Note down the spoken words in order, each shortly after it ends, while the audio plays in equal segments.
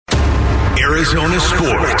Arizona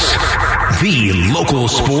sports. The local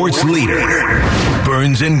sports leader.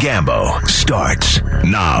 Burns and Gambo starts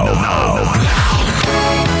now.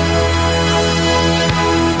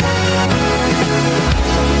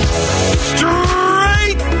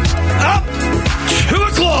 Straight up 2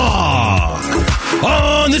 o'clock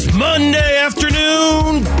on this Monday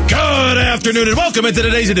afternoon. Good afternoon and welcome into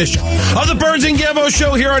today's edition of the Burns and Gambo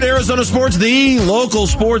Show here on Arizona Sports, the local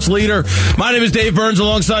sports leader. My name is Dave Burns,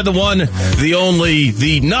 alongside the one, the only,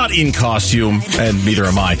 the not in costume, and neither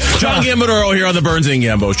am I, John Gambo here on the Burns and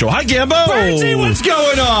Gambo Show. Hi, Gambo. Burnsy, what's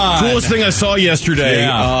going on? Coolest thing I saw yesterday,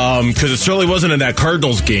 because it certainly wasn't in that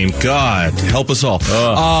Cardinals game. God, help us all.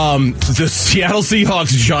 The Seattle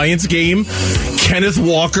Seahawks-Giants game, Kenneth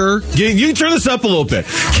Walker, you can turn this up a little bit.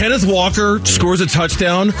 Kenneth Walker scores a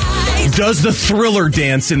touchdown, does the Thriller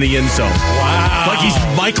dance in the end zone. Wow. Like he's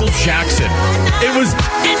Michael Jackson. It was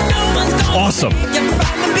awesome.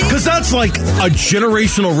 Because that's like a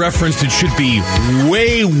generational reference that should be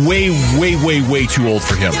way too old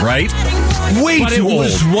for him, right? Way too old. It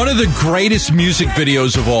was one of the greatest music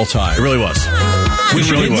videos of all time. It really was. He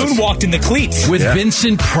moonwalked in the cleats. With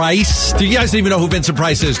Vincent Price. Do you guys even know who Vincent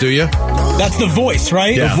Price is, do you? That's the voice,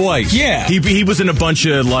 right? Yeah. The voice. Yeah. He was in a bunch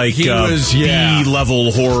of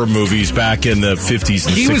B-level horror movies back in the 50s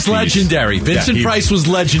and 60s. He was legendary. Vincent Price was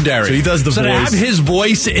legendary. So he does the voice. To have his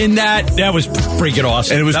voice in that was freaking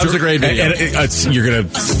awesome. And that was a great video. And you're going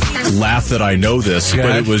to laugh that I know this,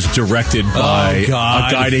 but it was directed by a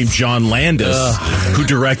guy named John Landis, who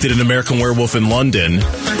directed An American Werewolf in London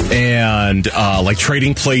and like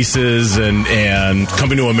Trading Places and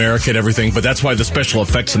Coming to America and everything. But that's why the special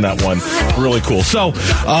effects in that one really cool. So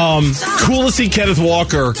cool to see Kenneth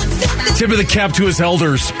Walker tip of the cap to his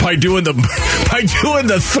elders by doing the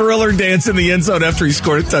Thriller dance in the end zone after he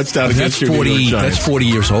scored a touchdown against your New York Giants. That's 40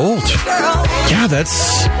 years old. Yeah,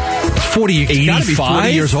 that's 40. It's got to be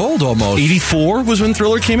 40 years old almost. 84 was when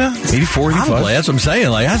Thriller came out? 84, 85? Probably. That's what I'm saying.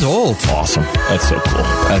 Like, that's old. Awesome. That's so cool.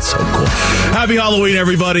 That's so cool. Happy Halloween,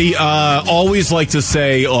 everybody. Always like to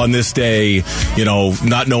say on this day,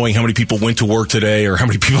 not knowing how many people went to work today or how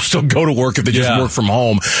many people still go to work if they just work from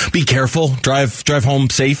home. Be careful. Drive home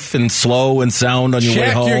safe and slow and sound on your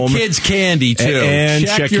way home. Check your kids' candy, too. And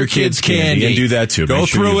check your kids' candy. And do that, too. Go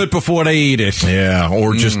through it before they eat it. Yeah,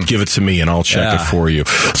 or just give it to me and I'll check it for you.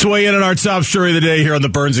 So weigh in on our top story of the day here on the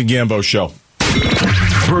Burns and Gambo Show.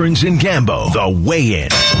 Burns and Gambo, the weigh-in.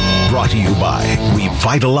 Brought to you by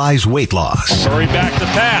Revitalize Weight Loss. Hurry back to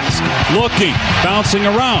pass. Looking, bouncing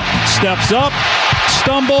around. Steps up,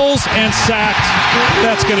 stumbles, and sacked.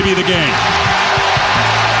 That's going to be the game.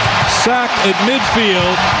 Sacked at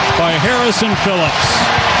midfield by Harrison Phillips.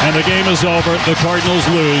 And the game is over. The Cardinals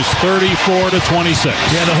lose 34-26.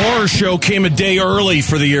 Yeah, the horror show came a day early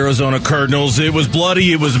for the Arizona Cardinals. It was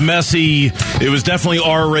bloody. It was messy. It was definitely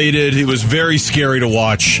R-rated. It was very scary to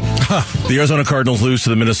watch. The Arizona Cardinals lose to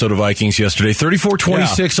the Minnesota Vikings yesterday,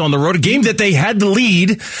 34-26 on the road. A game that they had to lead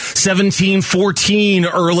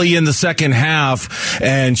 17-14 early in the second half.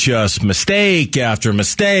 And just mistake after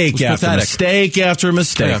mistake after mistake after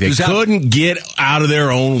mistake. They couldn't get out of their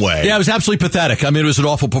own way. Yeah, it was absolutely pathetic. I mean, it was an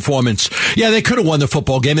awful performance. Yeah, they could have won the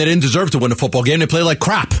football game. They didn't deserve to win the football game. They played like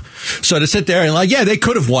crap. So to sit there and they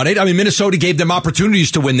could have won it. I mean, Minnesota gave them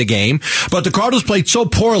opportunities to win the game, but the Cardinals played so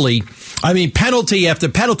poorly. I mean, penalty after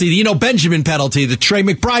penalty, Benjamin penalty, the Trey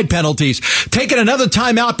McBride penalties, taking another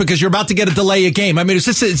timeout because you're about to get a delay a game. I mean, is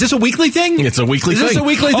this a weekly thing? It's a weekly thing. Is this a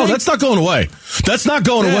weekly thing? Oh, that's not going away. That's not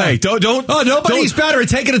going away. Nobody's better at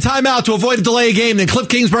taking a timeout to avoid a delay a game than Cliff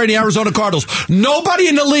Kingsbury and the Arizona Cardinals. Nobody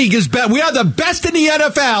in the league is better. We are the best in the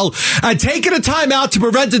NFL at taking a timeout to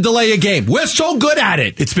prevent a delay a game. We're so good at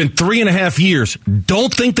it. It's been 3.5 years.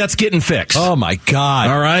 Don't think that's getting fixed. Oh, my God.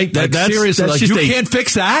 All right? That's seriously. That's you can't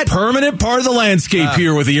fix that? Permanent part of the landscape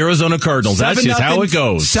here with the Arizona Cardinals. That's just how it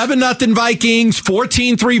goes. 7-0 Vikings,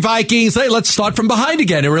 14-3 Vikings. Hey, let's start from behind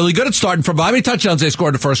again. They're really good at starting from behind. How many touchdowns they scored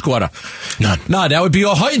in the first quarter? None. No, that would be a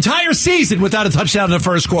whole entire season without a touchdown in the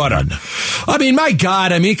first quarter. I mean, my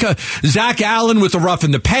God. I mean, Zach Allen with the rough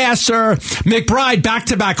in the passer. McBride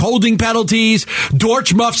back-to-back holding penalties.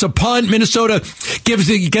 Dortch muffs a punt. Minnesota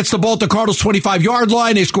gets the ball at the Cardinals' 25-yard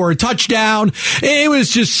line. They score a touchdown. It was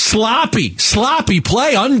just sloppy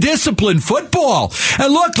play, undisciplined football.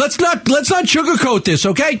 And look, let's not sugarcoat this,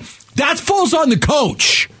 okay? That falls on the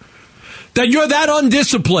coach. That you're that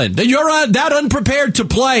undisciplined, that you're that unprepared to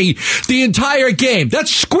play the entire game. That's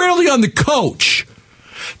squarely on the coach.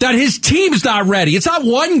 That his team's not ready. It's not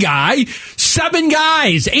one guy, 7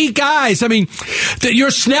 guys, 8 guys. I mean, that you're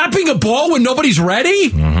snapping a ball when nobody's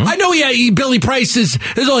ready? Mm-hmm. I know Billy Price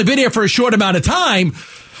has only been here for a short amount of time,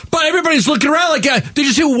 But everybody's looking around like, did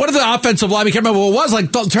you see one of the offensive linemen, I can't remember what it was,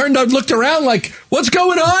 like turned up, looked around like, what's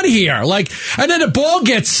going on here? Like, and then the ball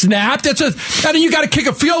gets snapped. And then you got to kick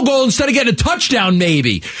a field goal instead of getting a touchdown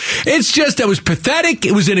maybe. It's just, it was pathetic.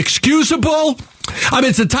 It was inexcusable. I mean,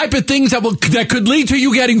 it's the type of things that could lead to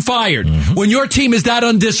you getting fired when your team is that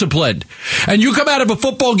undisciplined. And you come out of a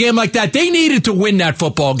football game like that. They needed to win that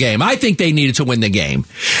football game. I think they needed to win the game.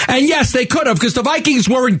 And yes, they could have, because the Vikings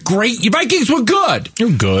weren't great. The Vikings were good. They're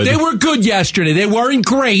good. They were good yesterday. They weren't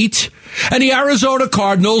great. And the Arizona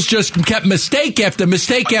Cardinals just kept mistake after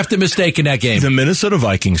mistake after mistake in that game. The Minnesota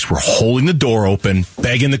Vikings were holding the door open,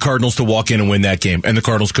 begging the Cardinals to walk in and win that game, and the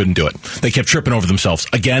Cardinals couldn't do it. They kept tripping over themselves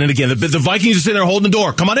again and again. The Vikings are sitting there holding the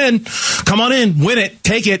door. Come on in. Come on in. Win it.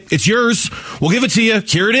 Take it. It's yours. We'll give it to you.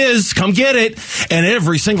 Here it is. Come get it. And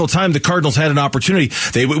every single time the Cardinals had an opportunity,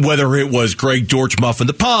 whether it was Greg Dortch muffing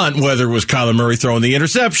the punt, whether it was Kyler Murray throwing the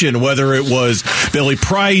interception, whether it was Billy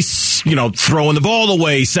Price, throwing the ball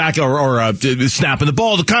away, or snapping the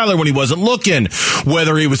ball to Kyler when he wasn't looking,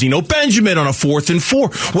 whether it was Benjamin on a 4th and 4,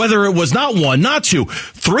 whether it was not 1, not 2,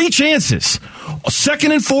 3 chances,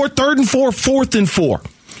 2nd and 4, 3rd and 4, 4th and 4.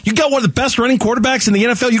 You got one of the best running quarterbacks in the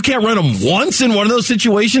NFL. You can't run him once in one of those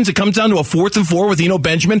situations. It comes down to a 4th and 4 with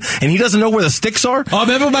Benjamin, and he doesn't know where the sticks are.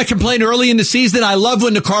 Remember my complaint early in the season? I love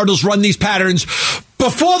when the Cardinals run these patterns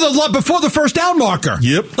before the first down marker.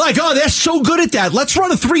 Yep. Like, they're so good at that. Let's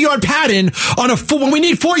run a 3-yard pattern when we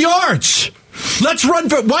need 4 yards. Let's run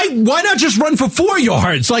for why not just run for 4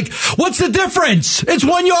 yards? Like, what's the difference? It's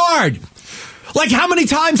 1 yard. Like, how many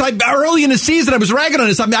times early in the season I was ragging on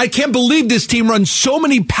this? I mean, I can't believe this team runs so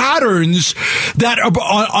many patterns that are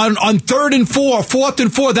on 3rd and 4, 4th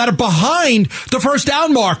and 4 that are behind the first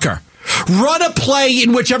down marker. Run a play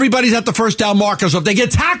in which everybody's at the first down marker. So if they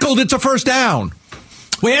get tackled, it's a first down.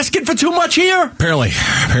 We asking for too much here?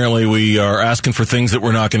 Apparently we are asking for things that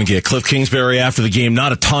we're not going to get. Cliff Kingsbury after the game,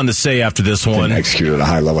 not a ton to say after this one. Didn't execute at a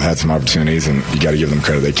high level, had some opportunities, and you got to give them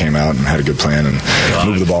credit. They came out and had a good plan and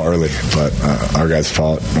moved the ball early. But our guys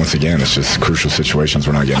fought. Once again, it's just crucial situations.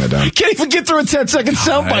 We're not getting it done. You can't even get through a 10-second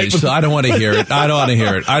soundbite. I don't want to hear it. I don't want to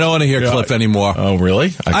hear it. I don't want to hear Cliff anymore. Oh,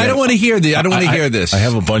 really? I don't want to hear I don't want to hear this. I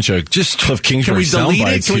have a bunch of just Cliff Kingsbury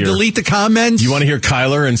soundbites here. Can we delete the comments? You want to hear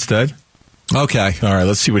Kyler instead? Okay. All right,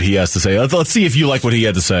 let's see what he has to say. Let's see if you like what he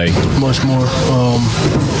had to say. Much more.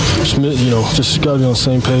 Just got to be on the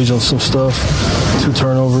same page on some stuff. 2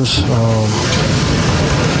 turnovers. We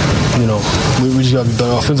just got to be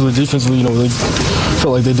better offensively, defensively. They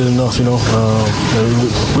felt like they did enough. We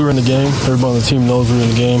were in the game. Everybody on the team knows we were in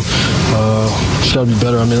the game. Just got to be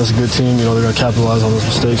better. I mean, that's a good team. They're going to capitalize on those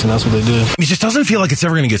mistakes, and that's what they did. It just doesn't feel like it's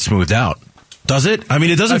ever going to get smoothed out. Does it? I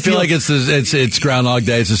mean, it doesn't feel like it's Groundhog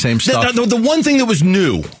Day. It's the same stuff. The one thing that was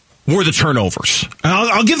new were the turnovers.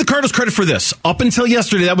 I'll give the Cardinals credit for this. Up until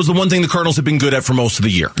yesterday, that was the one thing the Cardinals have been good at for most of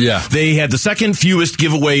the year. Yeah. They had the second fewest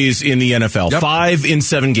giveaways in the NFL, 5 in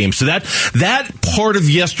 7 games. So that part of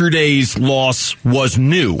yesterday's loss was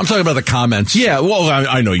new. I'm talking about the comments. Yeah, well,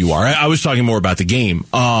 I know you are. I was talking more about the game.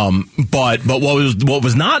 But what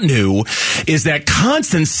was not new is that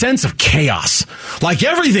constant sense of chaos. Like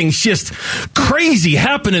everything's just crazy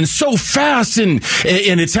happening so fast and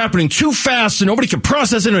it's happening too fast and nobody can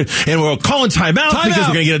process it. And we're calling timeout because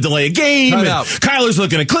we're going to get a delay of game. And Kyler's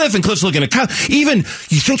looking at Cliff, and Cliff's looking at Kyler. Even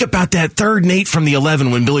you think about that 3rd and 8 from the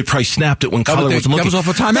 11 when Billy Price snapped it when Kyler wasn't looking. That was off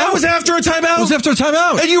a timeout. That was after a timeout. It was after a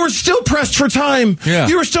timeout. And you were still pressed for time. Yeah.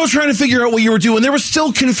 You were still trying to figure out what you were doing. There was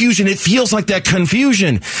still confusion. It feels like that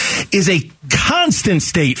confusion is a constant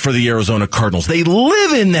state for the Arizona Cardinals. They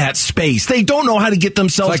live in that space. They don't know how to get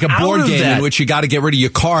themselves out of that. It's like a board game in which you got to get rid of your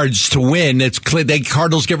cards to win. The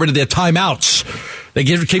Cardinals get rid of their timeouts. They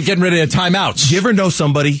keep getting rid of their timeouts. Do you ever know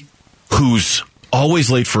somebody who's always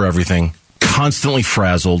late for everything, constantly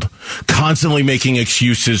frazzled, constantly making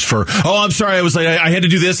excuses for, I'm sorry, I was late. I had to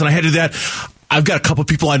do this and I had to do that. I've got a couple of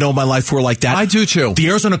people I know in my life who are like that. I do too. The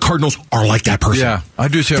Arizona Cardinals are like that person. Yeah, I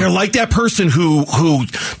do too. They're like that person who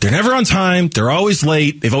they're never on time. They're always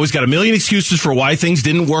late. They've always got a million excuses for why things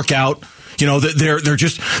didn't work out.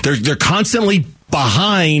 They're constantly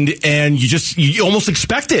behind, and you almost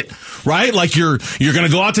expect it, right? Like you're going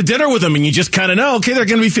to go out to dinner with them, and you just kind of know, okay, they're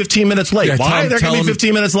going to be 15 minutes late. Why? They're going to be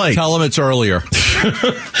 15 minutes late. Tell them it's earlier.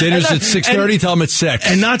 Dinner's at 6:30. Tell them it's 6.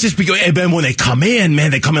 And not just because. And then when they come in,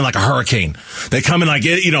 man, they come in like a hurricane. They come in like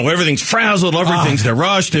everything's frazzled, everything's they're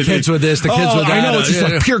rushed. The kids with this, the kids with that. I know it's just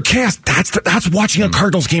like pure chaos. That's watching a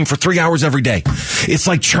Cardinals game for 3 hours every day. It's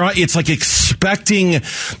like expecting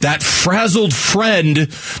that frazzled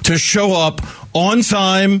friend to show up on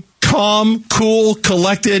time, calm, cool,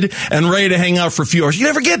 collected, and ready to hang out for a few hours. You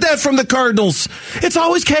never get that from the Cardinals. It's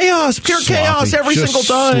always chaos, pure chaos every single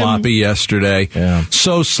time. Sloppy yesterday. Yeah.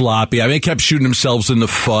 So sloppy. I mean, they kept shooting themselves in the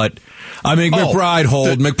foot. I mean,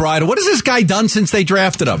 McBride. What has this guy done since they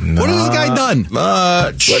drafted him? What has this guy done?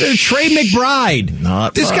 Much. Trey McBride.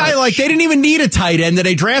 Not this much. guy, like, they didn't even need a tight end, and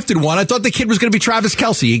they drafted one. I thought the kid was going to be Travis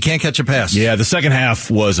Kelce. He can't catch a pass. Yeah, the second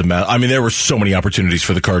half was a mess. I mean, there were so many opportunities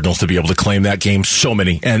for the Cardinals to be able to claim that game. So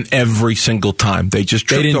many. And every single time, they just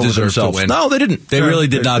tripped didn't over deserve themselves. to win. No, they didn't. They really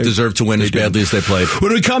did not deserve to win as badly as they played.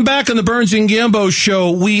 When we come back on the Burns and Gambo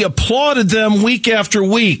show, we applauded them week after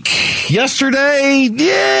week. Yesterday,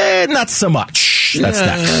 not so much. That's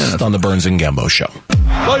next on the Burns and Gambo show.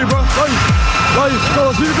 Love you, bro. Love you. Love you. Go,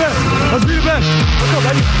 let's be the best. Let's be the best. Let's go,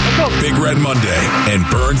 baby. Let's go. Big Red Monday and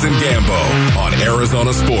Burns and Gambo on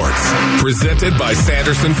Arizona Sports. Presented by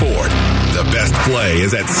Sanderson Ford. The best play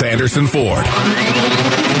is at Sanderson Ford.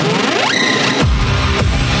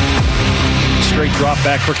 Straight drop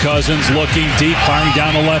back for Cousins, looking deep, firing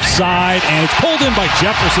down the left side, and it's pulled in by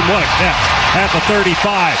Jefferson. What a catch at the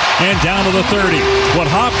 35 and down to the 30. What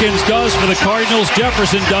Hopkins does for the Cardinals,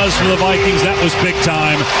 Jefferson does for the Vikings. That was big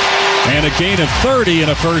time. And a gain of 30 and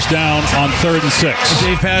a first down on 3rd and 6.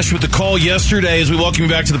 Dave Pasch with the call yesterday as we welcome you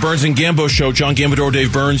back to the Burns and Gambo show. John Gambador,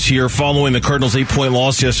 Dave Burns here following the Cardinals' 8-point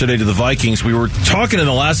loss yesterday to the Vikings. We were talking in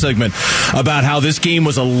the last segment about how this game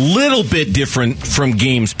was a little bit different from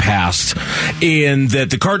games past in that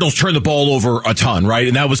the Cardinals turned the ball over a ton, right?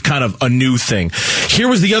 And that was kind of a new thing. Here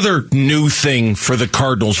was the other new thing for the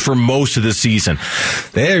Cardinals for most of the season.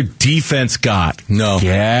 Their defense got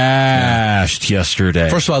gashed yesterday.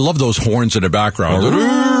 First of all, I love those horns in the background.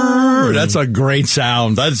 That's a great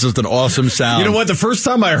sound. That's just an awesome sound. You know what? The first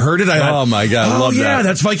time I heard it, I thought, oh my God, I love that. Yeah,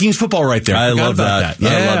 that's Vikings football right there. I love that. Yeah.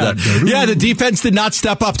 I love that. Yeah, the defense did not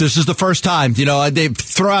step up. This is the first time. You know, they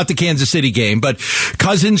throw out the Kansas City game, but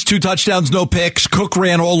Cousins, 2 touchdowns, no picks. Cook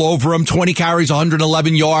ran all over him, 20 carries,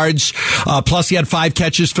 111 yards. Plus he had 5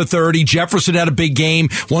 catches for 30. Jefferson had a big game.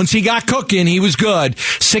 Once he got cooking, he was good.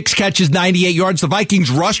 6 catches, 98 yards. The Vikings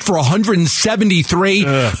rushed for 173.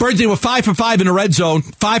 Birds, they were 5 for 5 in the red zone.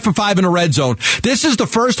 5 for 5 in the red zone. This is the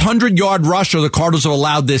first 100-yard rusher the Cardinals have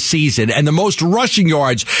allowed this season, and the most rushing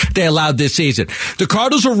yards they allowed this season. The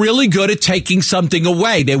Cardinals are really good at taking something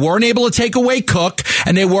away. They weren't able to take away Cook,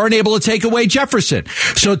 and they weren't able to take away Jefferson.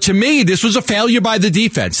 So to me, this was a failure by the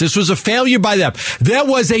defense. This was a failure by them. There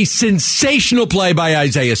was a sensational play by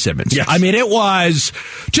Isaiah Simmons. Yes. I mean, it was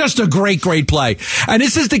just a great, great play. And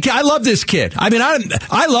this is the kid. I love this kid. I mean,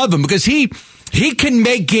 I love him because he can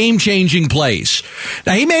make game-changing plays.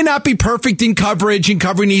 Now, he may not be perfect in coverage and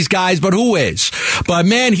covering these guys, but who is? But,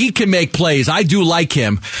 man, he can make plays. I do like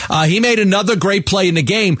him. He made another great play in the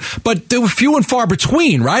game, but they were few and far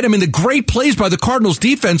between, right? I mean, the great plays by the Cardinals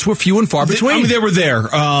defense were few and far between. I mean, they were there,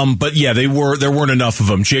 but, yeah, there weren't enough of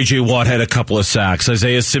them. J.J. Watt had a couple of sacks.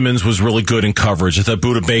 Isaiah Simmons was really good in coverage. I thought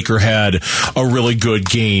Budda Baker had a really good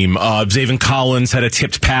game. Zaven Collins had a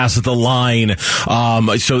tipped pass at the line.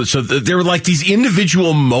 So there were like these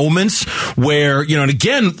individual moments where, you know, and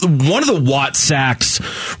again, one of the Watt sacks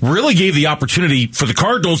really gave the opportunity for the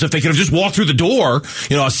Cardinals, if they could have just walked through the door,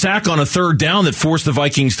 you know, a sack on a 3rd down that forced the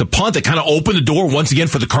Vikings to punt, that kind of opened the door once again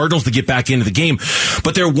for the Cardinals to get back into the game.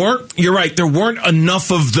 But you're right, there weren't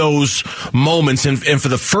enough of those moments. And for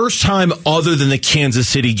the first time other than the Kansas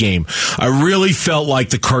City game, I really felt like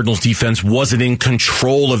the Cardinals defense wasn't in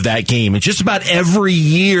control of that game. And just about every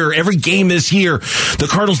game this year, the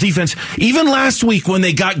Cardinals defense, even last week when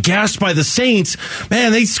they got gassed by the Saints,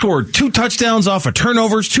 man, they scored 2 touchdowns off of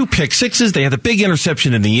turnovers, 2 pick sixes. They had the big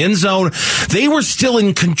interception in the end zone. They were still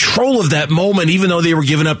in control of that moment, even though they were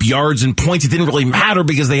giving up yards and points. It didn't really matter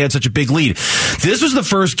because they had such a big lead. This was the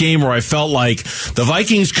first game where I felt like the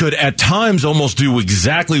Vikings could at times almost do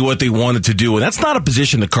exactly what they wanted to do, and that's not a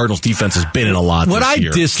position the Cardinals defense has been in a lot this year.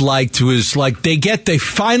 What I disliked was, like, they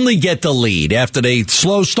finally get the lead after they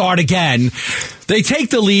slow start again. They take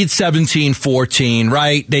the lead 17-14,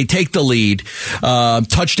 right? They take the lead.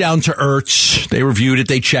 Touchdown to Ertz. They reviewed it.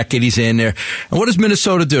 They check it. He's in there. And what does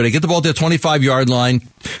Minnesota do? They get the ball to their 25-yard line.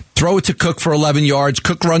 Throw it to Cook for 11 yards.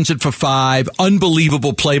 Cook runs it for 5.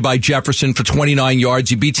 Unbelievable play by Jefferson for 29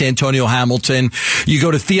 yards. He beats Antonio Hamilton. You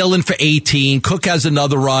go to Thielen for 18. Cook has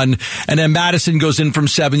another run. And then Madison goes in from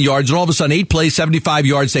 7 yards. And all of a sudden, 8 plays, 75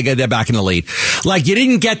 yards. They're back in the lead. Like, you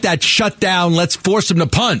didn't get that shut down. Let's force them to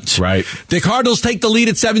punt. Right. The Cardinals take the lead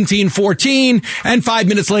at 17-14. And 5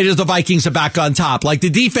 minutes later, the Vikings are back on top. Like,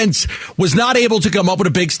 the defense was not able to come up with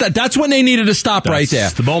a big stop. That's when they needed to stop right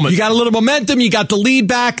there. The moment. You got a little momentum. You got the lead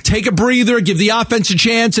back. take a breather, give the offense a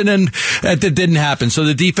chance, and then that didn't happen. So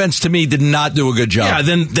the defense, to me, did not do a good job. Yeah,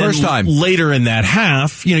 then first time. Later in that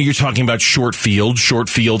half, you're talking about short fields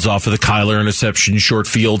off of the Kyler interception, short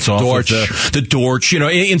fields off of the Dortch,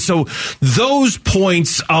 and so those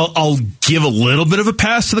points I'll give a little bit of a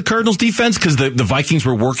pass to the Cardinals defense because the Vikings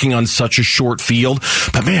were working on such a short field.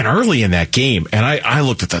 But man, early in that game, and I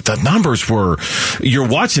looked at that, the numbers were, you're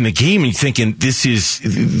watching the game and you're thinking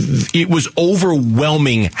it was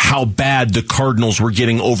overwhelming how bad the Cardinals were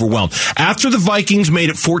getting overwhelmed. After the Vikings made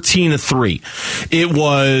it 14-3, it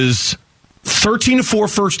was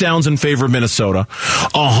 13-4 first downs in favor of Minnesota,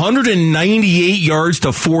 198 yards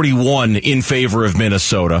to 41 in favor of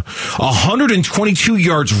Minnesota, 122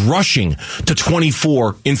 yards rushing to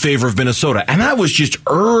 24 in favor of Minnesota. And that was just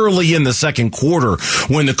early in the second quarter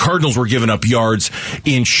when the Cardinals were giving up yards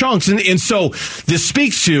in chunks. And so this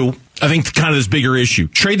speaks to, I think, kind of this bigger issue.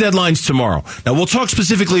 Trade deadline's tomorrow. Now, we'll talk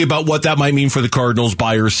specifically about what that might mean for the Cardinals,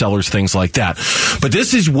 buyers, sellers, things like that. But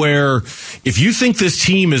this is where, if you think this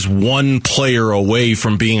team is one player away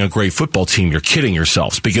from being a great football team, you're kidding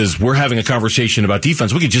yourselves, because we're having a conversation about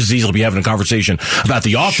defense. We could just as easily be having a conversation about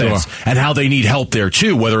the offense and how they need help there,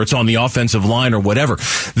 too, whether it's on the offensive line or whatever.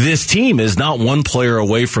 This team is not one player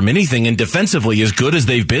away from anything, and defensively, as good as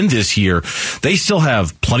they've been this year, they still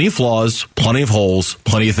have plenty of flaws, plenty of holes,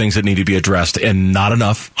 plenty of things that need to be addressed, and not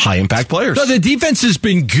enough high-impact players. No, the defense has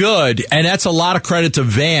been good, and that's a lot of credit to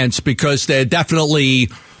Vance, because they're definitely,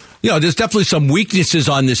 there's definitely some weaknesses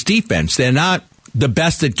on this defense. They're not the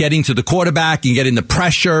best at getting to the quarterback and getting the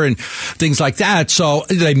pressure and things like that. So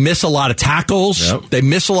they miss a lot of tackles. Yep. They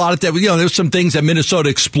miss a lot of that. There's some things that Minnesota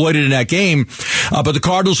exploited in that game. But the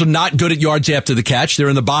Cardinals are not good at yards after the catch. They're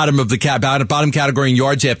in the bottom of the bottom category in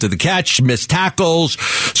yards after the catch, missed tackles.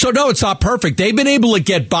 So no, it's not perfect. They've been able to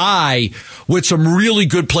get by with some really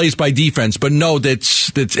good plays by defense, but no,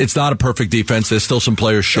 it's not a perfect defense. There's still some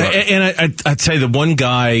players short. And I'd say the one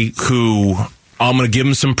guy who I'm going to give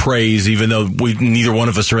him some praise, even though neither one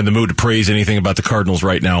of us are in the mood to praise anything about the Cardinals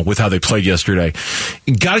right now with how they played yesterday.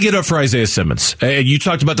 Got to get up for Isaiah Simmons. And you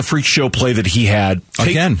talked about the freak show play that he had.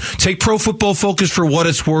 Take Pro Football Focus for what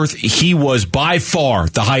it's worth. He was by far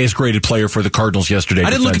the highest graded player for the Cardinals yesterday. I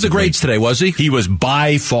didn't look at the grades today, was he? He was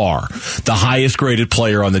by far the highest graded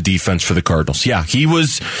player on the defense for the Cardinals. Yeah, he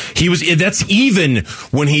was. That's even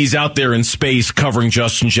when he's out there in space covering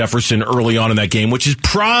Justin Jefferson early on in that game, which is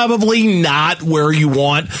probably not where you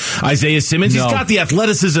want Isaiah Simmons. No. He's got the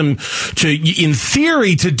athleticism in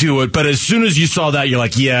theory to do it, but as soon as you saw that, you're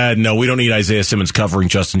like, yeah, no, we don't need Isaiah Simmons covering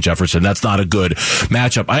Justin Jefferson. That's not a good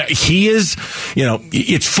matchup. He is,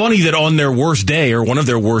 it's funny that on their worst day, or one of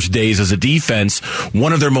their worst days as a defense,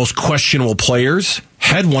 one of their most questionable players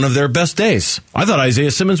had one of their best days. I thought Isaiah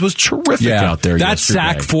Simmons was terrific out there that yesterday.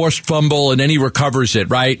 Sack, forced fumble, and then he recovers it,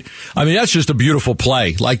 right? I mean, that's just a beautiful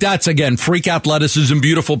play. Like, that's, again, freak athleticism,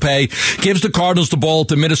 beautiful play. Gives the Cardinals the ball at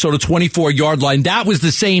the Minnesota 24-yard line. That was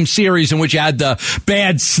the same series in which you had the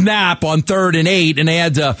bad snap on 3rd and 8, and they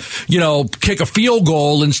had to, kick a field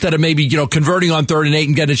goal instead of maybe, converting on 3rd and 8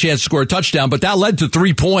 and getting a chance to score a touchdown. But that led to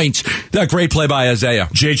 3 points. That great play by Isaiah.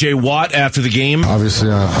 J.J. Watt after the game. Obviously,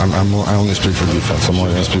 I only speak for defense. I'm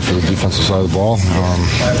only going to speak for the defensive side of the ball.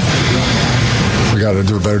 We got to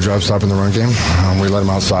do a better job stopping the run game. We let him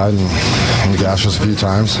outside and gash us a few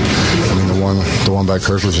times. I mean, the one by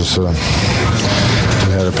Kirk was just we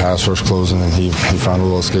had a pass rush closing, and he found a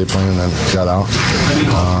little escape lane and then got out.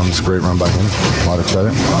 It's a great run by him. A lot of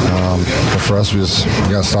credit. But for us, we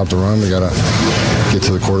got to stop the run. We got to get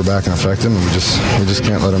to the quarterback and affect him. And we just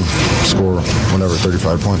can't let him score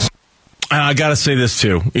 35 points. I got to say this,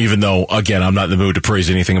 too, even though, again, I'm not in the mood to praise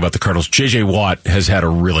anything about the Cardinals. J.J. Watt has had a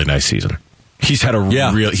really nice season. He's had a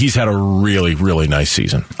really, really nice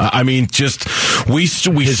season. I mean, just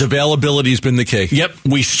his availability has been the key. Yep.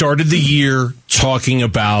 We started the year talking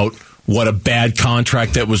about what a bad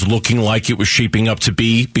contract that was looking like it was shaping up to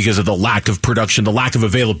be because of the lack of production, the lack of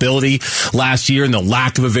availability last year, and the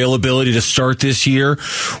lack of availability to start this year.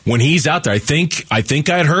 When he's out there, I think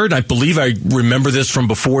I'd heard, I believe I remember this from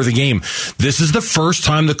before the game. This is the first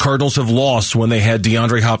time the Cardinals have lost when they had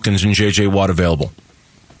DeAndre Hopkins and J.J. Watt available.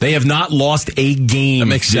 They have not lost a game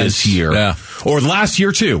this year. Yeah. Or last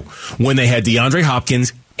year, too, when they had DeAndre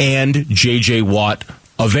Hopkins and J.J. Watt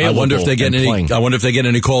available. I wonder if they get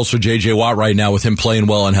any calls for J.J. Watt right now with him playing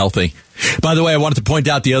well and healthy. By the way, I wanted to point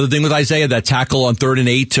out the other thing with Isaiah, that tackle on 3rd and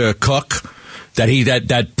 8 to Cook.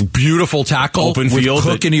 That beautiful tackle open with field,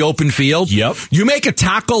 Cook in the open field. Yep. You make a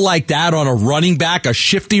tackle like that on a running back, a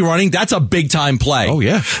shifty running, that's a big-time play. Oh,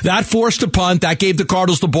 yeah. That forced a punt. That gave the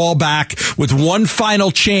Cardinals the ball back with one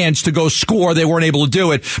final chance to go score. They weren't able to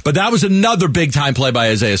do it, but that was another big-time play by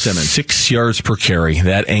Isaiah Simmons. 6 yards per carry.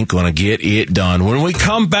 That ain't going to get it done. When we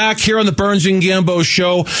come back here on the Burns and Gambo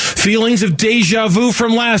show, feelings of deja vu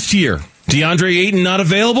from last year. DeAndre Ayton not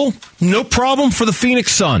available? No problem for the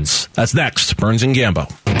Phoenix Suns. That's next. Burns and Gambo.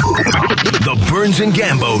 The Burns and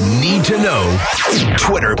Gambo Need to Know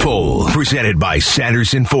Twitter poll presented by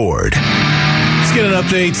Sanderson Ford. Let's get an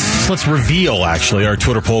update. Let's reveal, actually, our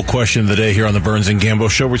Twitter poll question of the day here on the Burns and Gambo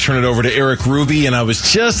show. We turn it over to Eric Ruby, and I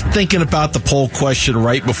was just thinking about the poll question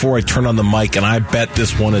right before I turned on the mic, and I bet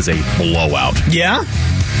this one is a blowout. Yeah?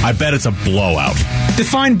 I bet it's a blowout.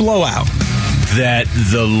 Define blowout. That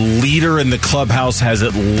the leader in the clubhouse has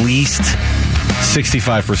at least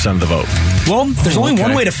 65% of the vote. Well, there's only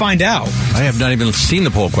one way to find out. I have not even seen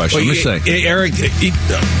the poll question. Let me see. Eric,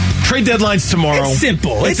 trade deadline's tomorrow. It's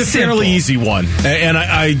simple. It's a fairly easy one. And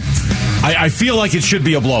I feel like it should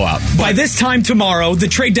be a blowout. By this time tomorrow, the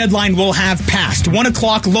trade deadline will have passed. 1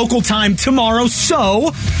 o'clock local time tomorrow.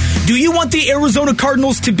 So, do you want the Arizona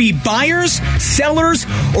Cardinals to be buyers, sellers,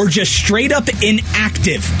 or just straight up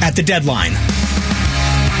inactive at the deadline?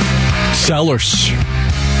 Sellers.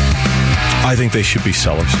 I think they should be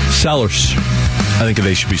sellers. Sellers. I think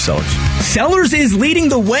they should be sellers. Sellers is leading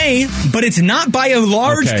the way, but it's not by a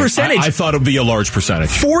large percentage. I thought it would be a large percentage.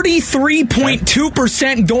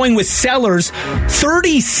 43.2% going with sellers,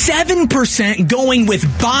 37% going with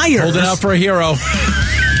buyers. Holding out for a hero.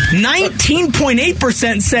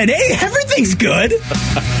 19.8% said, hey, everything's good.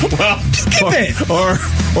 Well, just give it.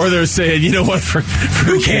 Or they're saying, you know what?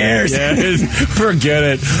 Who cares? Forget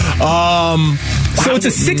it. So it's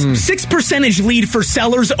a 6 percentage lead for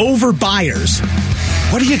sellers over buyers.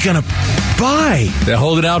 What are you going to buy? They're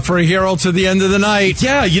holding out for a hero to the end of the night.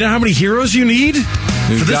 Yeah, you know how many heroes you need?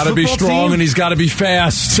 He's got to be strong team? and he's got to be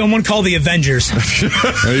fast. Someone call the Avengers.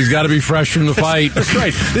 He's got to be fresh from the fight. That's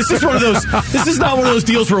right. This is not one of those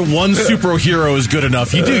deals where one superhero is good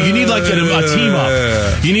enough. You need like a team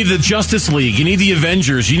up. You need the Justice League. You need the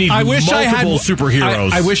Avengers. You need multiple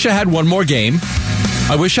superheroes. I wish I had one more game.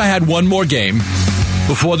 I wish I had one more game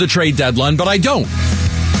before the trade deadline, but I don't.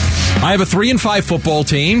 I have a 3-5 football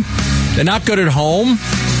team. They're not good at home.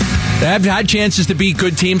 They have had chances to beat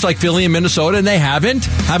good teams like Philly and Minnesota, and they haven't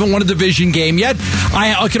won a division game yet.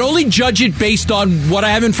 I can only judge it based on what I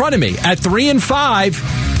have in front of me. At 3-5,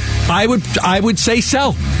 I would say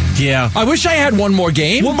sell. Yeah. I wish I had one more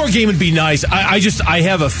game. One more game would be nice. I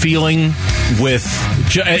have a feeling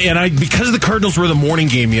because the Cardinals were the morning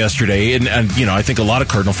game yesterday, and I think a lot of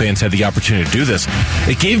Cardinal fans had the opportunity to do this.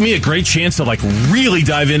 It gave me a great chance to really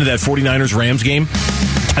dive into that 49ers-Rams game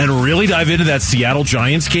and really dive into that Seattle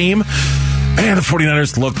Giants game. Man, the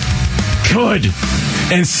 49ers look good.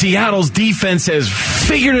 And Seattle's defense has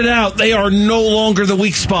figured it out. They are no longer the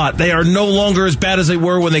weak spot. They are no longer as bad as they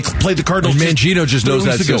were when they played the Cardinals. Mangino just knows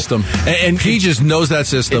that system. And he just knows that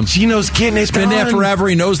system. Gino's getting it done. Been there forever.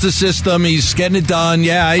 He knows the system. He's getting it done.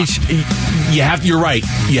 Yeah. You're right.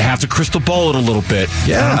 You have to crystal ball it a little bit.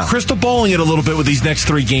 Yeah. I'm crystal balling it a little bit with these next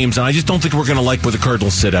 3 games, and I just don't think we're going to like where the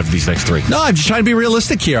Cardinals sit after these next 3. No, I'm just trying to be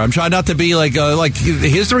realistic here. I'm trying not to be like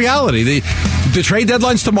here's the reality. The trade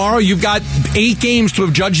deadline's tomorrow. You've got 8 games to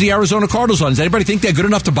have judged the Arizona Cardinals on. Does anybody think they're good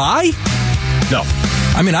enough to buy? No.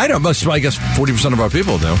 I mean, I don't. I guess 40% of our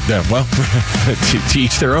people do. Yeah, well, to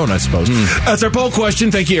each their own, I suppose. That's our poll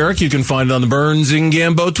question. Thank you, Eric. You can find it on the Burns and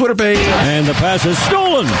Gambo Twitter page. And the pass is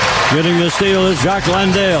stolen. Getting the steal is Jacques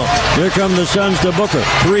Landale. Here come the Suns to Booker.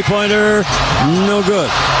 3-pointer, no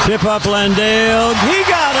good. Tip up Landale. He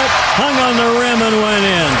got it. Hung on the rim and went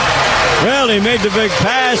in. Well, he made the big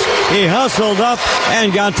pass. He hustled up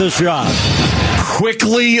and got the shot.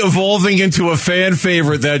 Quickly evolving into a fan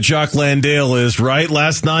favorite that Jacques Landale is, right?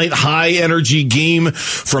 Last night, high energy game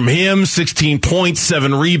from him. 16 points,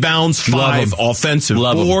 7 rebounds, 5 offensive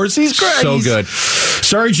boards. He's great. So good.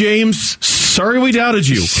 Sorry, James. Sorry we doubted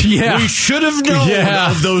you. Yeah. We should have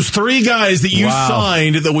known of those 3 guys that you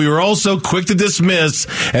signed that we were all so quick to dismiss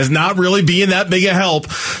as not really being that big a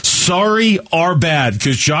help. Sorry, our bad,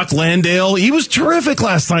 because Jacques Landale, he was terrific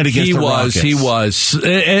last night against the Rockets. He was.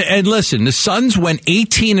 And listen, the Suns went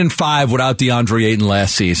 18-5 without DeAndre Ayton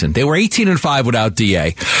last season. They were 18-5 without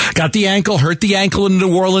DA. Got the ankle, hurt the ankle in the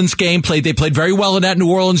New Orleans game. They played very well in that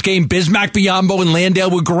New Orleans game. Bismack Biyombo and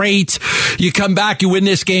Landale were great. You come back, you win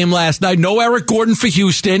this game last night. No Eric Gordon for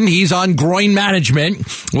Houston. He's on groin management,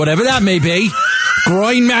 whatever that may be.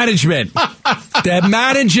 Groin management. They're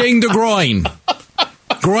managing the groin.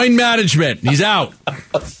 Groin management. He's out.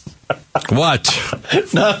 What?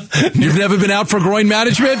 No. You've never been out for groin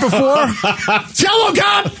management before? Jello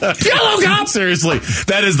Cup! Jello Cup! Seriously,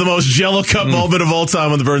 that is the most Jello Cup moment of all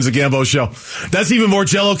time on the Burns and Gambo show. That's even more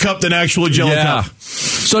Jello Cup than actual Jello Cup.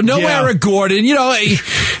 So no Eric Gordon. You know,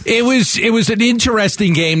 it was an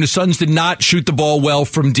interesting game. The Suns did not shoot the ball well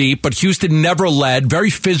from deep, but Houston never led. Very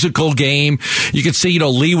physical game. You could see,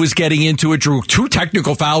 Lee was getting into it, drew 2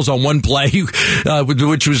 technical fouls on one play,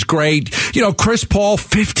 which was great. Chris Paul,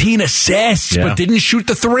 15 assists, but didn't shoot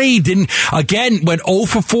the 3. Went 0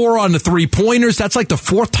 for 4 on the 3-pointers. That's like the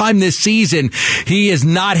 4th time this season he has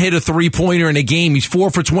not hit a 3-pointer in a game. He's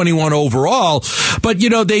 4 for 21 overall. But,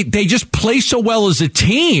 they just play so well as a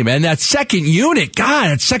team. And that second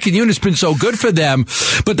unit's been so good for them.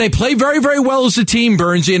 But they play very, very well as a team,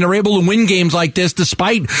 Burnsy, and they're able to win games like this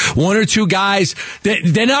despite 1 or 2 guys.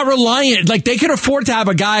 They're not reliant. Like, they can afford to have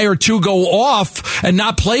a guy or 2 go off and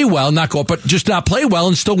not play well, but just not play well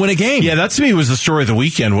and still win a game. Yeah, that to me was the story of the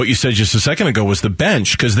weekend. What you said just a second ago was the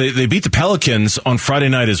bench, because they beat the Pelicans on Friday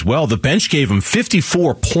night as well. The bench gave them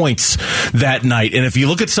 54 points that night. And if you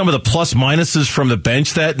look at some of the plus minuses from the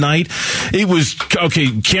bench that night, it was,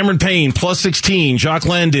 Cameron Payne, plus 16, Jock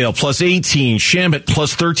Landale, plus 18, Shamet,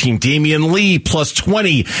 plus 13, Damian Lee, plus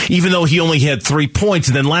 20, even though he only had 3 points.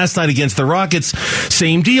 And then last night against the Rockets,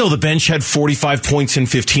 same deal. The bench had 45 points and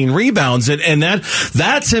 15 rebounds. And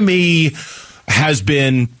that to me has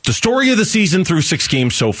been the story of the season through 6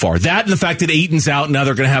 games so far. That and the fact that Ayton's out, now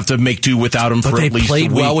they're going to have to make do without him for at least a week. But they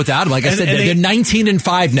played well without him. Like I said, they're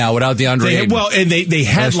 19-5 now without DeAndre Ayton. Well, and they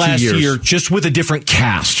had last year just with a different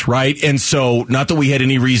cast, right? And so, not that we had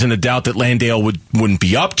any reason to doubt that Landale wouldn't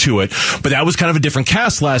be up to it, but that was kind of a different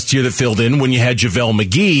cast last year that filled in when you had JaVale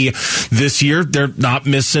McGee. This year, they're not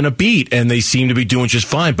missing a beat, and they seem to be doing just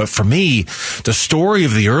fine. But for me, the story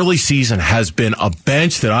of the early season has been a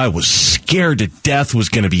bench that I was scared to death was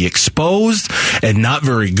going to be exposed and not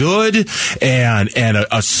very good, and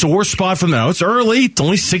a sore spot from now. It's early. It's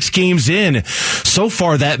only 6 games in. So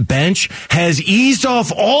far, that bench has eased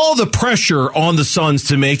off all the pressure on the Suns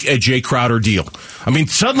to make a Jay Crowder deal. I mean,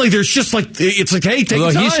 suddenly there's just it's like, hey,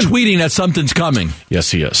 take time. He's tweeting that something's coming.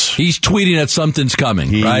 Yes, he is. He's tweeting that something's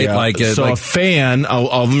coming, right? A fan,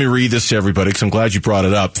 let me read this to everybody because I'm glad you brought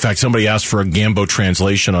it up. In fact, somebody asked for a Gambo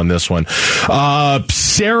translation on this one.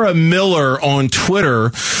 Sarah Miller on Twitter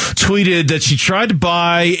tweeted that she tried to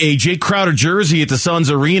buy a Jay Crowder jersey at the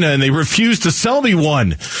Suns Arena and they refused to sell me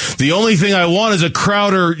one. The only thing I want is a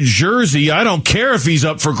Crowder jersey. I don't care if he's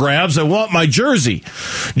up for grabs. I want my jersey.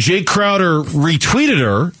 Jay Crowder retweeted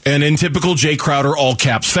her, and in typical Jay Crowder all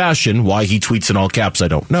caps fashion, why he tweets in all caps, I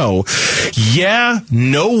don't know. Yeah,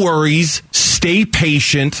 no worries. Stay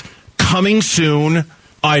patient. Coming soon.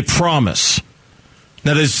 I promise.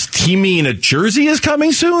 Now, does he mean a jersey is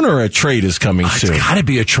coming soon or a trade is coming soon? It's got to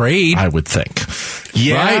be a trade. I would think.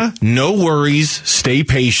 Yeah, right? No worries. Stay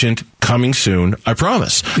patient. Coming soon. I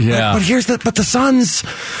promise. Yeah. But the Suns,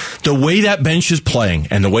 the way that bench is playing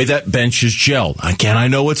and the way that bench is gelled, again, I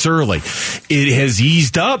know it's early. It has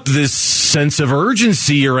eased up this sense of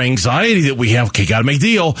urgency or anxiety that we have. Okay, got to make a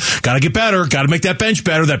deal. Got to get better. Got to make that bench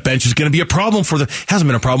better. That bench is going to be a problem for them. Hasn't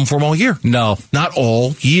been a problem for them all year. No. Not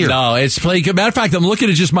all year. No, it's playing. Matter of fact, I'm looking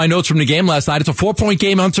at just my notes from the game last night. It's a 4-point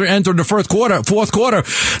game entering the fourth quarter.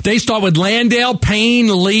 They start with Landale,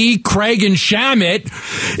 Payne, Lee, Craig, and Shamet.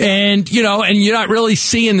 And you're not really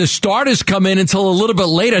seeing the starters come in until a little bit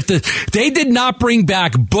later. They did not bring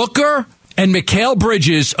back Booker and Mikal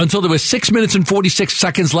Bridges until there was 6 minutes and 46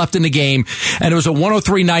 seconds left in the game, and it was a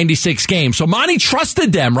 103-96 game. So Monty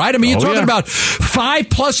trusted them, right? I mean, you're talking about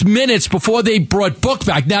 5+ minutes before they brought Book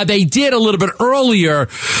back. Now, they did a little bit earlier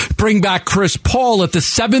bring back Chris Paul at the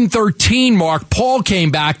 7:13 mark. Paul came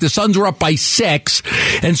back. The Suns were up by 6,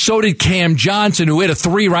 and so did Cam Johnson, who hit a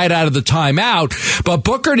 3 right out of the timeout. But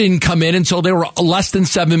Booker didn't come in until there were less than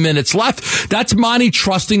 7 minutes left. That's Monty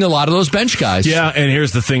trusting a lot of those bench guys. Yeah, and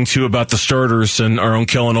here's the thing, too, about the starters, and our own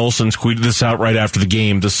Kellen Olson tweeted this out right after the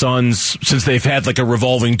game. The Suns, since they've had like a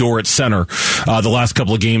revolving door at center the last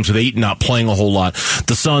couple of games with Ayton not playing a whole lot,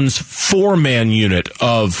 the Suns' 4-man unit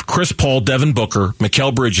of Chris Paul, Devin Booker,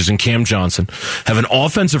 Mikal Bridges, and Cam Johnson have an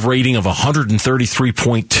offensive rating of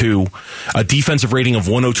 133.2, a defensive rating of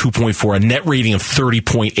 102.4, a net rating of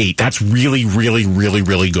 30.8. That's really, really, really,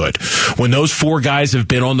 really good. When those 4 guys have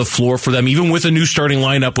been on the floor for them, even with a new starting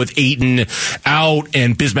lineup with Ayton out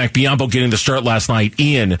and Bismack Biyombo getting the start last night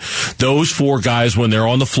in. Those four guys, when they're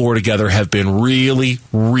on the floor together, have been really,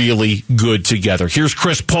 really good together. Here's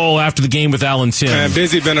Chris Paul after the game with Alan Tim. Man,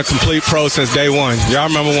 Busy been a complete pro since day one. Y'all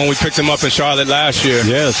remember when we picked him up in Charlotte last year?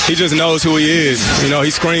 Yes. He just knows who he is. You know,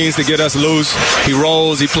 he screens to get us loose. He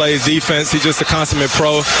rolls. He plays defense. He's just a consummate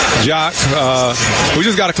pro. Jock. We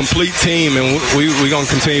just got a complete team, and we're going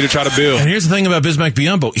to continue to try to build. And here's the thing about Bismack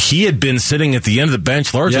Biyombo. He had been sitting at the end of the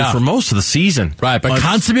bench largely for most of the season. Right, but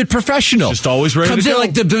consummate professional. Just always ready Comes to in, go.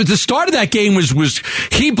 like the start of that game was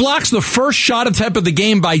he blocks the first shot attempt of the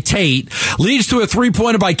game by Tate, leads to a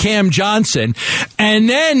three-pointer by Cam Johnson, and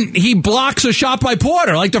then he blocks a shot by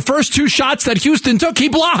Porter. Like the first two shots that Houston took, he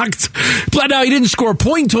blocked. But now he didn't score a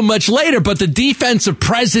point until much later, but the defensive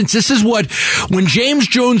presence, this is what, when James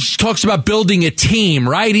Jones talks about building a team,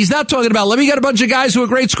 right? He's not talking about, let me get a bunch of guys who are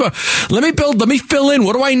great score. Let me fill in.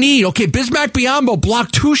 What do I need? Okay, Bismack Biyombo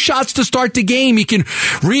blocked 2 shots to start the game. He can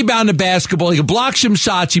rebound the basketball. He can block some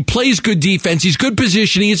shots. He plays good defense. He's good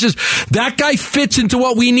positioning. It's just that guy fits into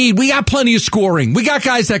what we need. We got plenty of scoring. We got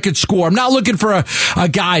guys that could score. I'm not looking for a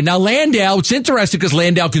guy. Now, Landale, it's interesting because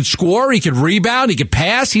Landale can score. He can rebound. He can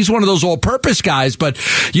pass. He's one of those all-purpose guys, but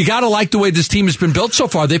you got to like the way this team has been built so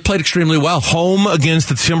far. They've played extremely well. Home against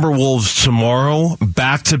the Timberwolves tomorrow.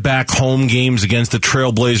 Back-to-back home games against the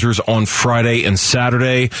Trailblazers on Friday and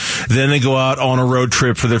Saturday. Then they go out on a road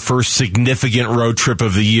trip for their first significant road trip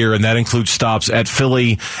of the year, and that includes stops at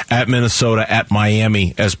Philly, at Minnesota, at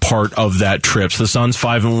Miami as part of that trip. So the Suns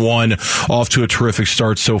 5-1, off to a terrific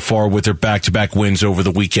start so far with their back-to-back wins over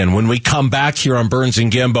the weekend. When we come back here on Burns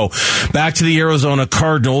and Gambo, back to the Arizona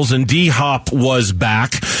Cardinals, and D-Hop was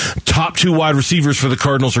back. Top 2 wide receivers for the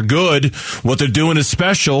Cardinals are good. What they're doing is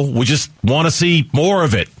special. We just want to see more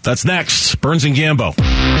of it. That's next. Burns and Gambo.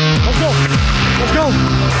 Let's go.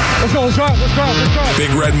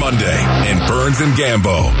 Big Red Monday and Burns and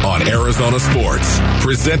Gambo on Arizona Sports.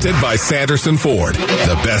 Presented by Sanderson Ford.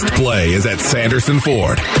 The best play is at Sanderson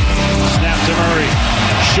Ford. Snap to Murray.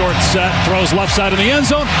 Short set, throws left side of the end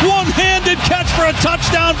zone. One-handed catch for a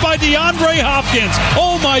touchdown by DeAndre Hopkins.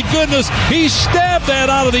 Oh, my goodness. He stabbed that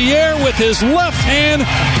out of the air with his left hand,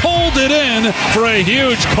 pulled it in for a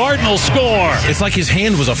huge Cardinal score. It's like his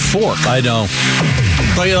hand was a fork. I know.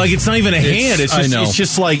 Like it's not even a hand. It's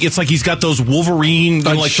just like he's got those Wolverine,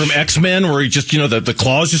 like from X-Men, where he just, the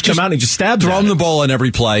claws just come out and he just stabs. Throw him the ball on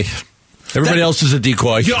every play. Everybody else is a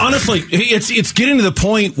decoy. Honestly, it's getting to the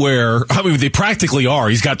point where, I mean, they practically are.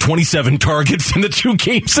 He's got 27 targets in the 2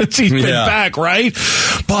 games since he's been back, right?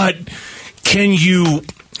 But can you...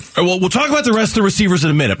 Well, we'll talk about the rest of the receivers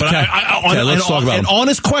in a minute. But let's talk about an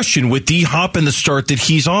honest question with D-Hop and the start that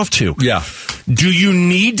he's off to. Yeah. Do you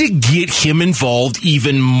need to get him involved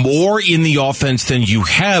even more in the offense than you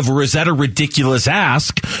have, or is that a ridiculous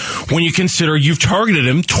ask when you consider you've targeted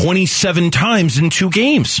him 27 times in 2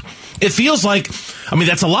 games? It feels like,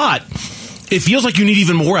 that's a lot. It feels like you need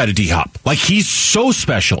even more out of D-Hop. Like, he's so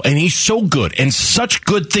special, and he's so good, and such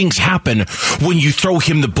good things happen when you throw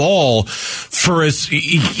him the ball.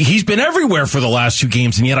 He's been everywhere for the last 2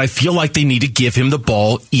 games, and yet I feel like they need to give him the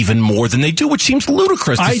ball even more than they do, which seems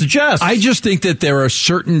ludicrous to suggest. I just think that there are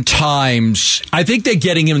certain times, I think they're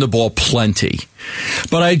getting him the ball plenty.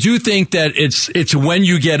 But I do think that it's when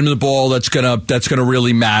you get him the ball that's gonna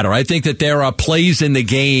really matter. I think that there are plays in the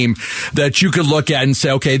game that you could look at and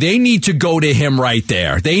say, okay, they need to go to him right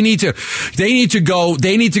there. They need to go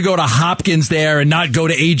to Hopkins there and not go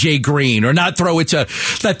to AJ Green, or not throw it to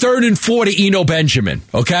that 3rd and 4 to Eno Benjamin.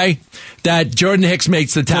 Okay, that Jordan Hicks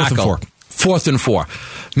makes the tackle. 4th and 4.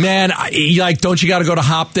 Man, don't you got to go to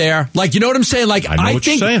Hop there? Like, you know what I'm saying? Like, I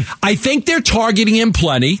think they're targeting him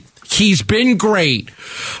plenty. He's been great,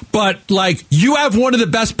 but you have one of the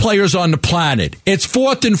best players on the planet. It's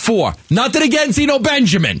 4th and 4. Nothing against Eno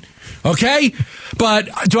Benjamin, okay? But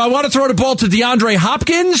do I want to throw the ball to DeAndre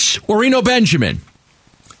Hopkins or Eno Benjamin?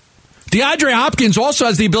 DeAndre Hopkins also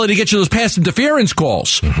has the ability to get you those pass interference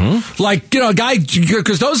calls. Mm-hmm. A guy,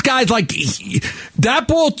 because those guys, that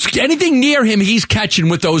ball, anything near him, he's catching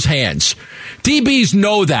with those hands. DBs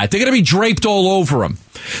know that. They're going to be draped all over him.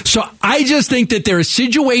 So I just think that there are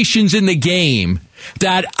situations in the game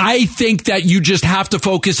that I think that you just have to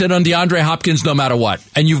focus in on DeAndre Hopkins no matter what,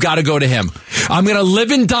 and you've got to go to him. I'm going to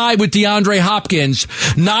live and die with DeAndre Hopkins,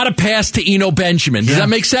 not a pass to Eno Benjamin. Does that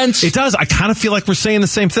make sense? It does. I kind of feel like we're saying the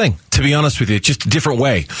same thing, to be honest with you. It's just a different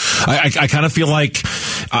way. I kind of feel like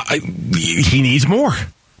he needs more.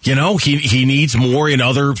 You know, he needs more in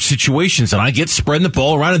other situations, and I get spreading the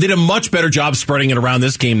ball around. And they did a much better job spreading it around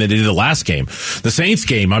this game than they did the last game. The Saints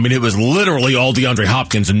game, I mean, it was literally all DeAndre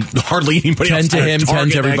Hopkins and hardly anybody else. 10 to him, 10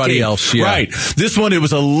 to everybody else. Yeah. Right. This one, it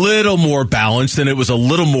was a little more balanced, and it was a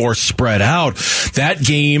little more spread out. That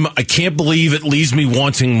game, I can't believe it leaves me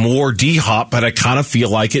wanting more D-Hop, but I kind of feel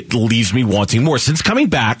like it leaves me wanting more. Since coming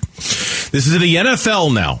back, this is in the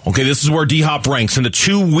NFL now. Okay, this is where D-Hop ranks in the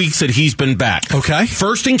 2 weeks that he's been back. Okay.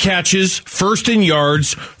 First in catches, first in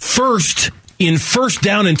yards, first in first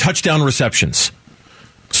down and touchdown receptions.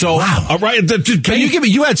 So, wow. All right. Can you give me?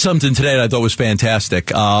 You had something today that I thought was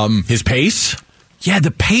fantastic. His pace? Yeah,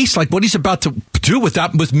 the pace, like what he's about to do with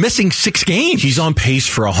missing 6 games. He's on pace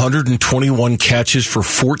for 121 catches for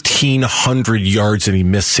 1,400 yards, and he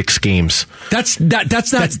missed 6 games. That's over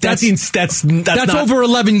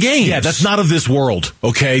 11 games. Yeah, that's not of this world.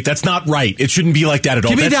 Okay, that's not right. It shouldn't be like that at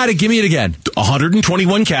all. Give me it again.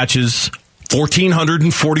 121 catches,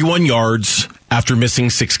 1,441 yards after missing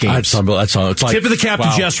 6 games. That's like, tip of the cap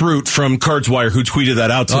to Jess Root from Cards Wire, who tweeted that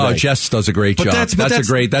out today. Oh, Jess does a great job. That's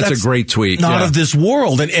a great tweet. Not of this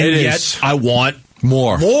world, and yet I want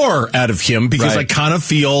more out of him because I kind of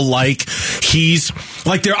feel like he's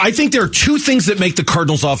like there. I think there are 2 things that make the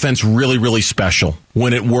Cardinals offense really, really special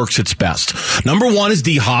when it works its best. Number 1 is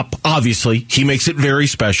D-Hop. Obviously, he makes it very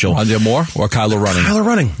special. Rondale Moore or Kyler running? Kyler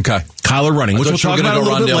running. Okay. Kyler running, which we'll talk about a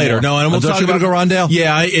little bit later. No, and we'll talk about Rondale.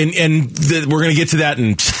 Yeah, and we're going to get to that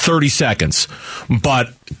in 30 seconds.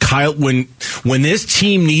 But Kyle, when this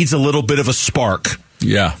team needs a little bit of a spark,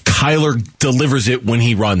 Kyler delivers it when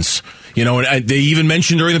he runs. You know, and they even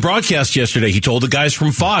mentioned during the broadcast yesterday, he told the guys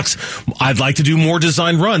from Fox, I'd like to do more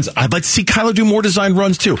design runs. I'd like to see Kyler do more design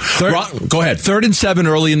runs, too. Go ahead. 3rd and 7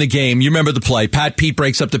 early in the game. You remember the play. Pat Pete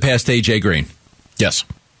breaks up the pass to A.J. Green. Yes.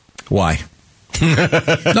 Why?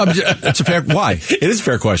 No, it's a fair. Why? It is a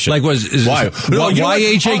fair question. Like, why? Why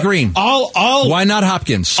A.J. Green? Why not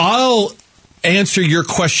Hopkins? I'll answer your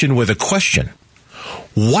question with a question.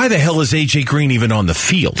 Why the hell is A.J. Green even on the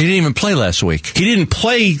field? He didn't even play last week. He didn't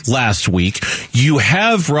play last week. You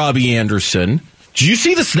have Robbie Anderson. Did you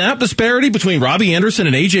see the snap disparity between Robbie Anderson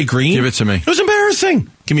and A.J. Green? Give it to me. It was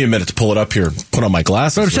embarrassing. Give me a minute to pull it up here. Put on my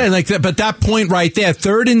glasses. But I'm saying, like that. But that point right there,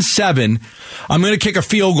 3rd and 7. I'm going to kick a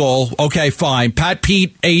field goal. Okay, fine. Pat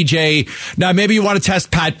Pete, A.J. Now, maybe you want to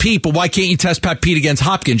test Pat Pete, but why can't you test Pat Pete against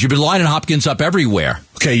Hopkins? You've been lining Hopkins up everywhere.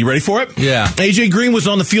 Okay, you ready for it? Yeah. A.J. Green was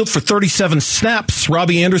on the field for 37 snaps.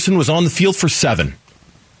 Robbie Anderson was on the field for 7.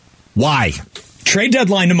 Why? Trade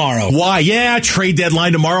deadline tomorrow. Why? Yeah, trade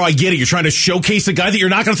deadline tomorrow. I get it. You're trying to showcase a guy that you're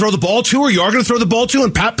not going to throw the ball to, or you are going to throw the ball to,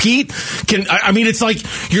 and Pat Pete can. I mean, it's like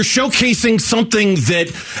you're showcasing something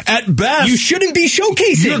that, at best, you shouldn't be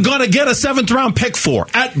showcasing. You're going to get a 7th-round pick for.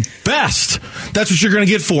 At best, that's what you're going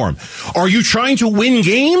to get for him. Are you trying to win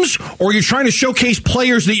games, or are you trying to showcase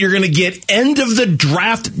players that you're going to get end of the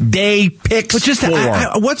draft day picks but just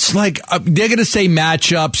for? What's like they're going to say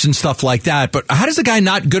matchups and stuff like that, but how does the guy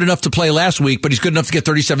not good enough to play last week, but he's good enough to get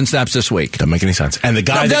 37 snaps this week? Doesn't make any sense. And the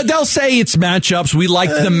guy they'll say it's matchups. We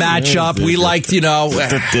liked the matchup. We liked, it's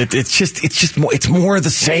more of the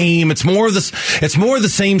same. It's more of the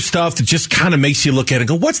same stuff that just kind of makes you look at it and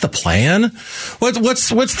go, what's the plan? What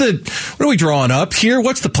are we drawing up here?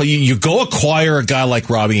 What's the play? You go acquire a guy like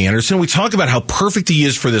Robbie Anderson. We talk about how perfect he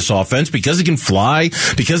is for this offense because he can fly,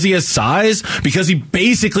 because he has size, because he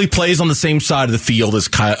basically plays on the same side of the field as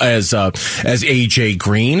AJ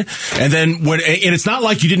Green. And then and it's not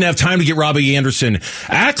like you didn't have time to get Robbie Anderson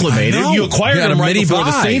acclimated. You acquired him right before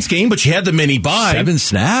the Saints game, but you had the mini bye. 7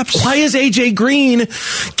 snaps. Why is AJ Green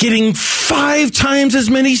getting 5 times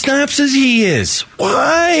as many snaps as he is?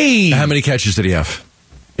 Why? How many catches did he have?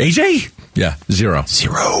 AJ? Yeah, 0.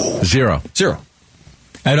 0.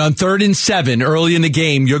 And on 3rd and 7, early in the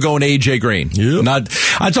game, you're going to A.J. Green. Yep.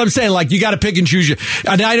 That's what I'm saying. Like, you got to pick and choose.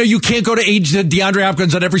 And I know you can't go to DeAndre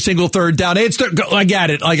Hopkins on every single 3rd down. I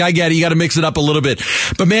get it. You got to mix it up a little bit.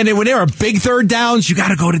 But, man, when there are big 3rd downs, you got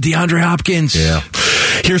to go to DeAndre Hopkins. Yeah.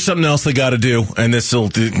 Here's something else they got to do, and this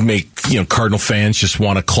will make Cardinal fans just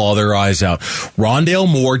want to claw their eyes out. Rondale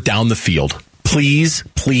Moore down the field. Please.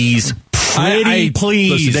 Please.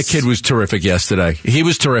 Listen, that kid was terrific yesterday. He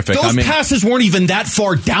was terrific. Those passes weren't even that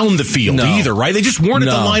far down the field either, right? They just weren't at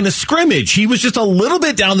the line of scrimmage. He was just a little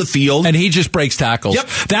bit down the field. And he just breaks tackles. Yep.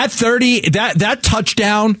 That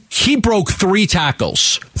touchdown, he broke 3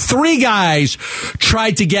 tackles. 3 guys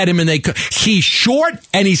tried to get him, and he's short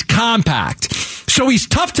and he's compact. So he's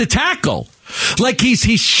tough to tackle. Like he's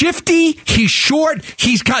shifty, he's short,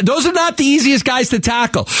 those are not the easiest guys to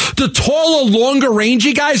tackle. The taller, longer,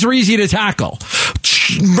 rangy guys are easy to tackle.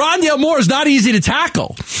 Rondale Moore is not easy to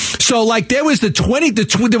tackle. So, like, there was there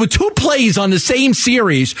were 2 plays on the same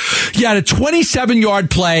series. You had a 27-yard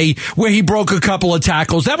play where he broke a couple of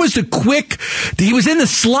tackles. That was he was in the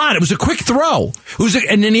slot. It was a quick throw.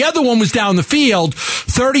 And then the other one was down the field,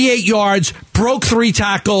 38 yards, broke 3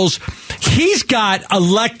 tackles. He's got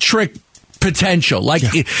electric potential. Like,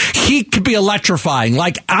 he could be electrifying.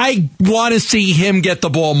 Like, I want to see him get the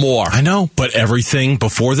ball more. I know, but everything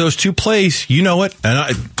before those 2 plays, you know it.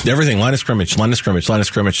 And everything, line of scrimmage. Oh,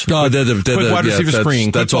 quick wide receiver screen.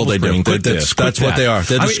 That's all they do. That's what they are.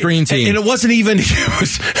 They're the screen team. And it wasn't even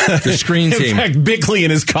the screen team. In fact, Bickley in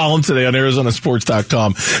his column today on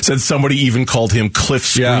ArizonaSports.com said somebody even called him Cliff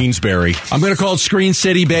Screensbury. I'm going to call it Screen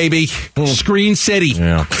City, baby. Screen City.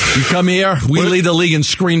 Yeah. You come here, we lead the league in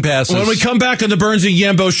screen passes. When we come back on the Burns and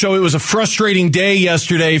Gambo show, it was a frustrating day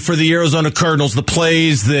yesterday for the Arizona Cardinals. The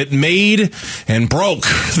plays that made and broke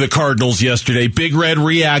the Cardinals yesterday. Big Red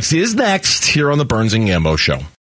Reacts is next here on the Burns and Gambo show.